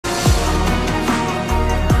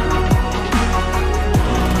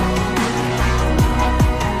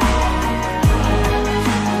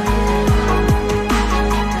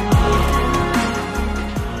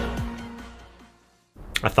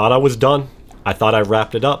thought I was done. I thought I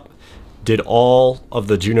wrapped it up. Did all of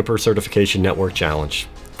the Juniper Certification Network Challenge.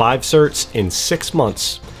 5 certs in 6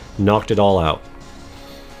 months. Knocked it all out.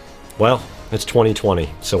 Well, it's 2020,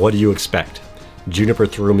 so what do you expect? Juniper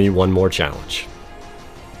threw me one more challenge.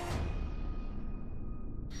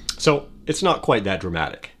 So, it's not quite that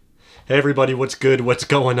dramatic. Hey everybody, what's good? What's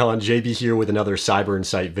going on? JB here with another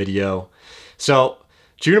CyberInsight video. So,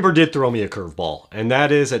 Juniper did throw me a curveball, and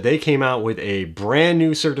that is that they came out with a brand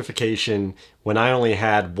new certification when I only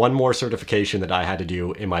had one more certification that I had to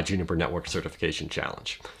do in my Juniper Network Certification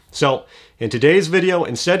Challenge. So, in today's video,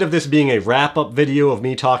 instead of this being a wrap-up video of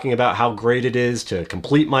me talking about how great it is to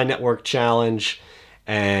complete my network challenge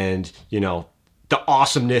and, you know, the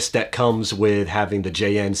awesomeness that comes with having the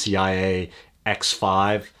JNCIA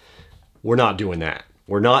X5, we're not doing that.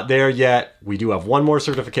 We're not there yet. We do have one more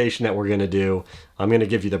certification that we're going to do. I'm going to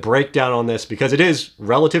give you the breakdown on this because it is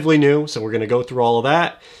relatively new. So we're going to go through all of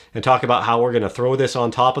that and talk about how we're going to throw this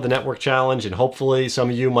on top of the network challenge. And hopefully some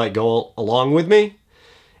of you might go along with me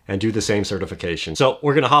and do the same certification. So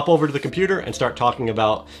we're going to hop over to the computer and start talking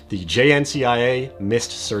about the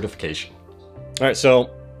JNCIA-MIST certification. All right, so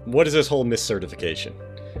what is this whole MIST certification?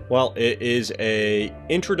 Well, it is a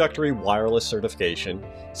introductory wireless certification.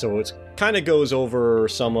 So it kind of goes over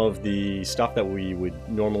some of the stuff that we would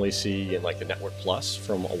normally see in like the Network Plus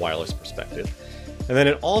from a wireless perspective. And then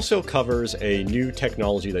it also covers a new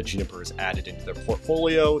technology that Juniper has added into their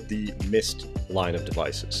portfolio, the MIST line of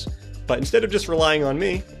devices. But instead of just relying on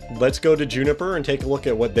me, let's go to Juniper and take a look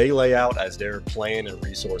at what they lay out as their plan and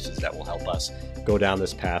resources that will help us go down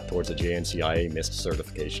this path towards the JNCIA-MIST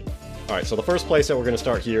certification. All right, so the first place that we're going to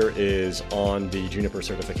start here is on the Juniper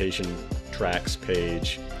certification tracks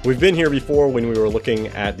page. We've been here before when we were looking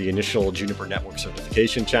at the initial Juniper Network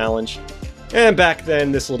Certification Challenge, and back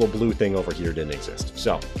then this little blue thing over here didn't exist.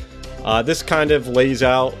 So this kind of lays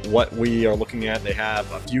out what we are looking at. They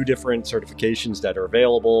have a few different certifications that are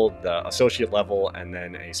available, the associate level and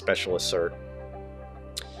then a specialist cert.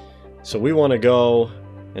 So we want to go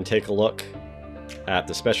and take a look at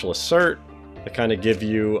the specialist cert to kind of give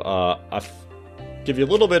you a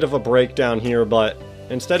little bit of a breakdown here, but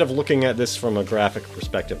instead of looking at this from a graphic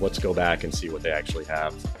perspective, let's go back and see what they actually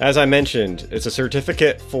have. As I mentioned, it's a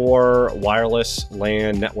certificate for wireless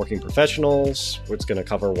LAN networking professionals. It's going to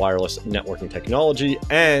cover wireless networking technology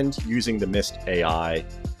and using the mistAI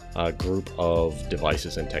group of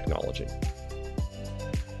devices and technology.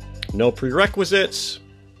 No prerequisites.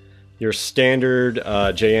 Your standard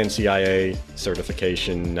JNCIA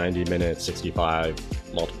certification, 90 minutes, 65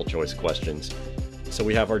 multiple choice questions. So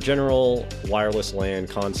we have our general wireless LAN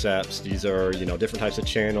concepts. These are, you know, different types of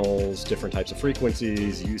channels, different types of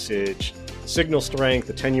frequencies, usage, signal strength,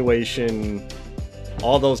 attenuation,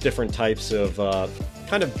 all those different types of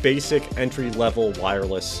kind of basic entry-level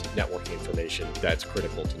wireless networking information that's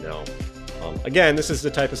critical to know. Again, this is the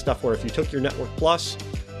type of stuff where if you took your Network Plus,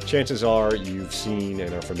 chances are you've seen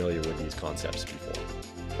and are familiar with these concepts before.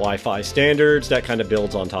 Wi-Fi standards, that kind of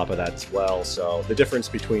builds on top of that as well. So the difference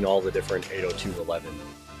between all the different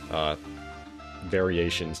 802.11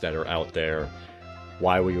 variations that are out there,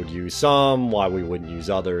 why we would use some, why we wouldn't use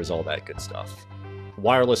others, all that good stuff.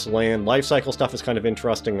 Wireless LAN lifecycle stuff is kind of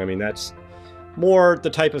interesting. I mean, that's more the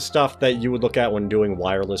type of stuff that you would look at when doing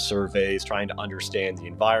wireless surveys, trying to understand the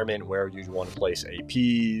environment, where you'd want to place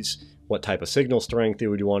APs, what type of signal strength you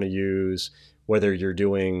would want to use, whether you're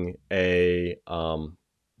doing some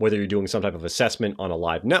type of assessment on a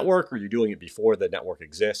live network or you're doing it before the network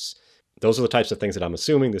exists. Those are the types of things that I'm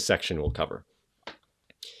assuming this section will cover.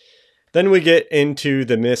 Then we get into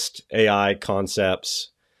the mistAI concepts.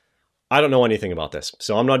 I don't know anything about this,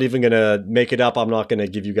 so I'm not even going to make it up. I'm not going to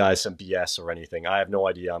give you guys some BS or anything. I have no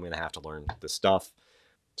idea. I'm going to have to learn this stuff.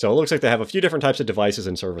 So it looks like they have a few different types of devices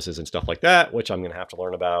and services and stuff like that, which I'm going to have to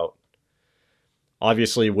learn about.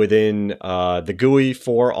 Obviously, within the GUI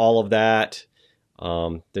for all of that,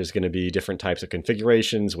 there's going to be different types of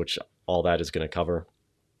configurations, which all that is going to cover.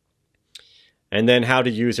 And then how to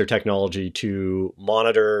use their technology to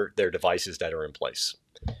monitor their devices that are in place.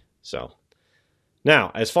 So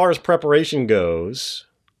now, as far as preparation goes,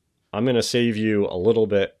 I'm going to save you a little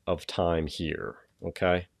bit of time here,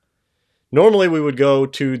 okay? Normally, we would go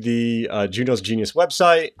to the Junos Genius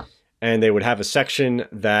website, and they would have a section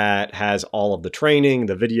that has all of the training,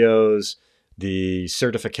 the videos, the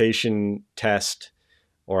certification test,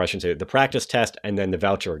 or I should say the practice test, and then the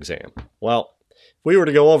voucher exam. Well, if we were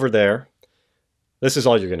to go over there, this is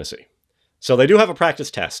all you're going to see. So they do have a practice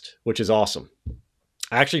test, which is awesome.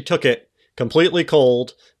 I actually took it completely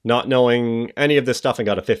cold, not knowing any of this stuff, and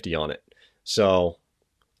got a 50 on it. So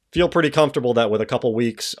feel pretty comfortable that with a couple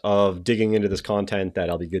weeks of digging into this content that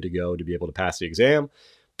I'll be good to go to be able to pass the exam.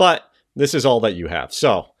 But this is all that you have.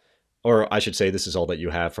 So, or I should say this is all that you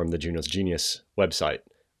have from the Junos Genius website.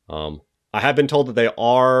 I have been told that they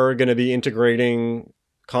are going to be integrating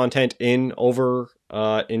content over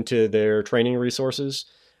into their training resources.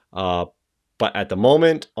 But at the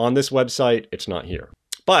moment on this website, it's not here.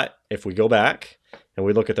 But if we go back and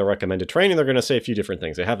we look at the recommended training, they're going to say a few different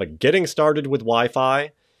things. They have a getting started with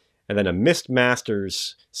Wi-Fi and then a MIST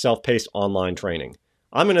Masters self-paced online training.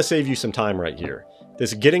 I'm going to save you some time right here.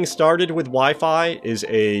 This getting started with Wi-Fi is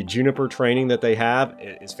a Juniper training that they have.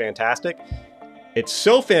 It is fantastic. It's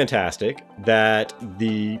so fantastic that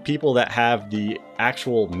the people that have the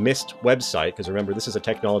actual MIST website, because remember, this is a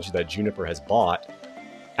technology that Juniper has bought,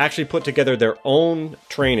 actually put together their own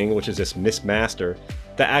training, which is this MIST Master,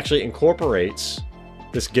 that actually incorporates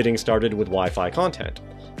this getting started with Wi-Fi content.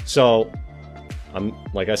 So,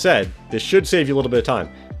 like I said, this should save you a little bit of time.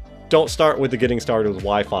 Don't start with the getting started with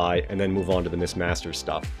Wi-Fi and then move on to the MIST Master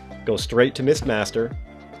stuff. Go straight to MIST Master,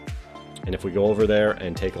 and if we go over there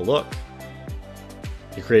and take a look,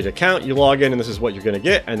 you create an account, you log in, and this is what you're going to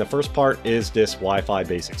get. And the first part is this Wi-Fi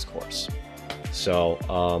Basics course. So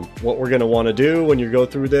what we're going to want to do when you go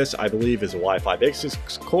through this, I believe, is a Wi-Fi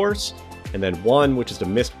Basics course, and then one, which is the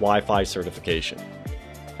MIST Wi-Fi certification.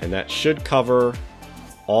 And that should cover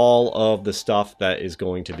all of the stuff that is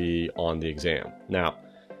going to be on the exam. Now,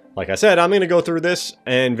 like I said, I'm going to go through this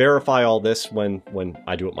and verify all this when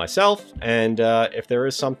I do it myself. And if there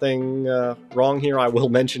is something wrong here, I will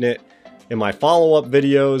mention it in my follow-up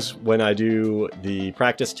videos when I do the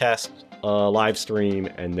practice test live stream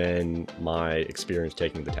and then my experience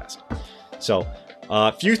taking the test. So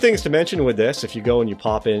a few things to mention with this. If you go and you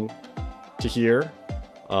pop in to here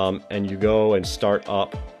and you go and start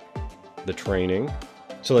up the training.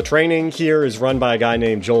 So the training here is run by a guy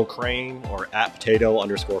named Joel Crane, or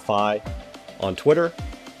 @potato_phi on Twitter.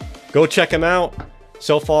 Go check him out.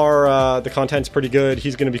 So far, the content's pretty good.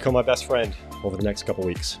 He's going to become my best friend over the next couple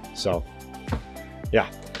weeks. So, yeah.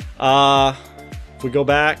 If we go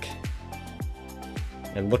back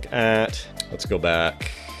and look at... Let's go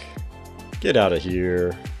back. Get out of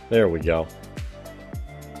here. There we go.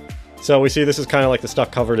 So we see this is kind of like the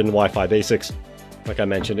stuff covered in Wi-Fi Basics. Like I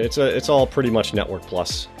mentioned, it's all pretty much Network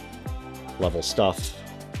Plus level stuff.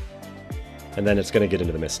 And then it's going to get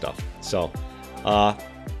into the MIST stuff. So,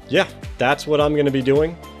 yeah, that's what I'm going to be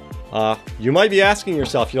doing. You might be asking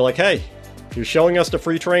yourself, you're like, hey, you're showing us the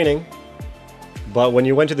free training, but when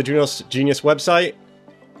you went to the Junos Genius website,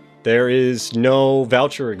 there is no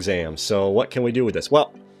voucher exam. So what can we do with this?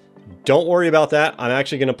 Well, don't worry about that. I'm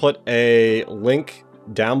actually going to put a link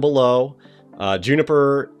down below.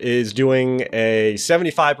 Juniper is doing a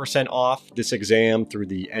 75% off this exam through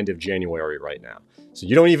the end of January right now. So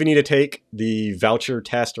you don't even need to take the voucher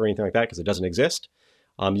test or anything like that because it doesn't exist.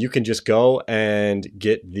 You can just go and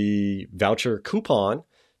get the voucher coupon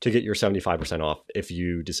to get your 75% off if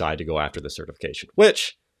you decide to go after the certification,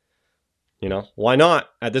 which, you know, why not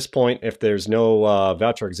at this point? If there's no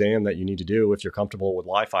voucher exam that you need to do, if you're comfortable with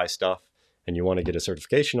Wi-Fi stuff and you want to get a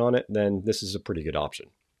certification on it, then this is a pretty good option.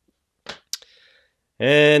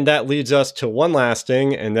 And that leads us to one last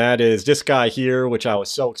thing, and that is this guy here, which I was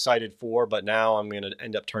so excited for, but now I'm going to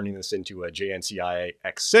end up turning this into a JNCIA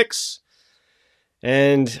X6.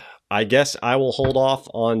 And I guess I will hold off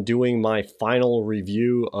on doing my final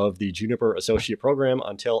review of the Juniper Associate Program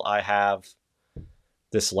until I have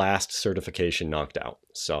this last certification knocked out.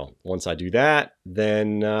 So once I do that,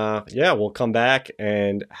 then yeah, we'll come back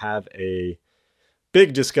and have a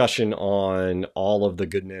big discussion on all of the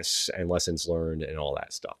goodness and lessons learned and all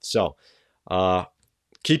that stuff. So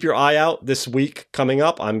keep your eye out this week coming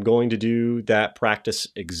up. I'm going to do that practice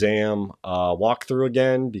exam walkthrough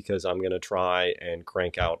again because I'm going to try and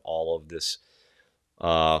crank out all of this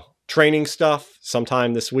training stuff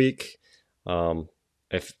sometime this week.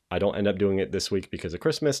 If I don't end up doing it this week because of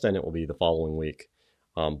Christmas, then it will be the following week.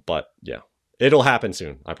 But yeah, it'll happen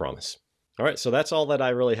soon, I promise. All right, so that's all that I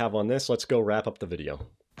really have on this. Let's go wrap up the video.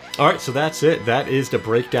 All right, so that's it. That is the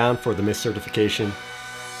breakdown for the MIST certification.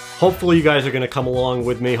 Hopefully you guys are going to come along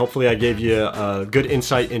with me. Hopefully I gave you a good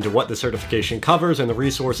insight into what the certification covers and the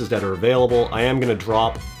resources that are available. I am going to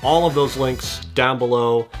drop all of those links down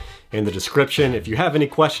below in the description. If you have any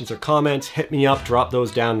questions or comments, hit me up, drop those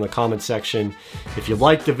down in the comment section. If you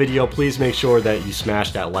liked the video, please make sure that you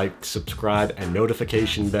smash that like, subscribe, and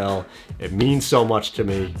notification bell. It means so much to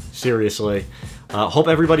me, seriously. Hope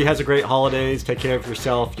everybody has a great holidays. Take care of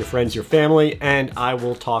yourself, your friends, your family, and I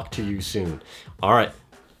will talk to you soon. All right,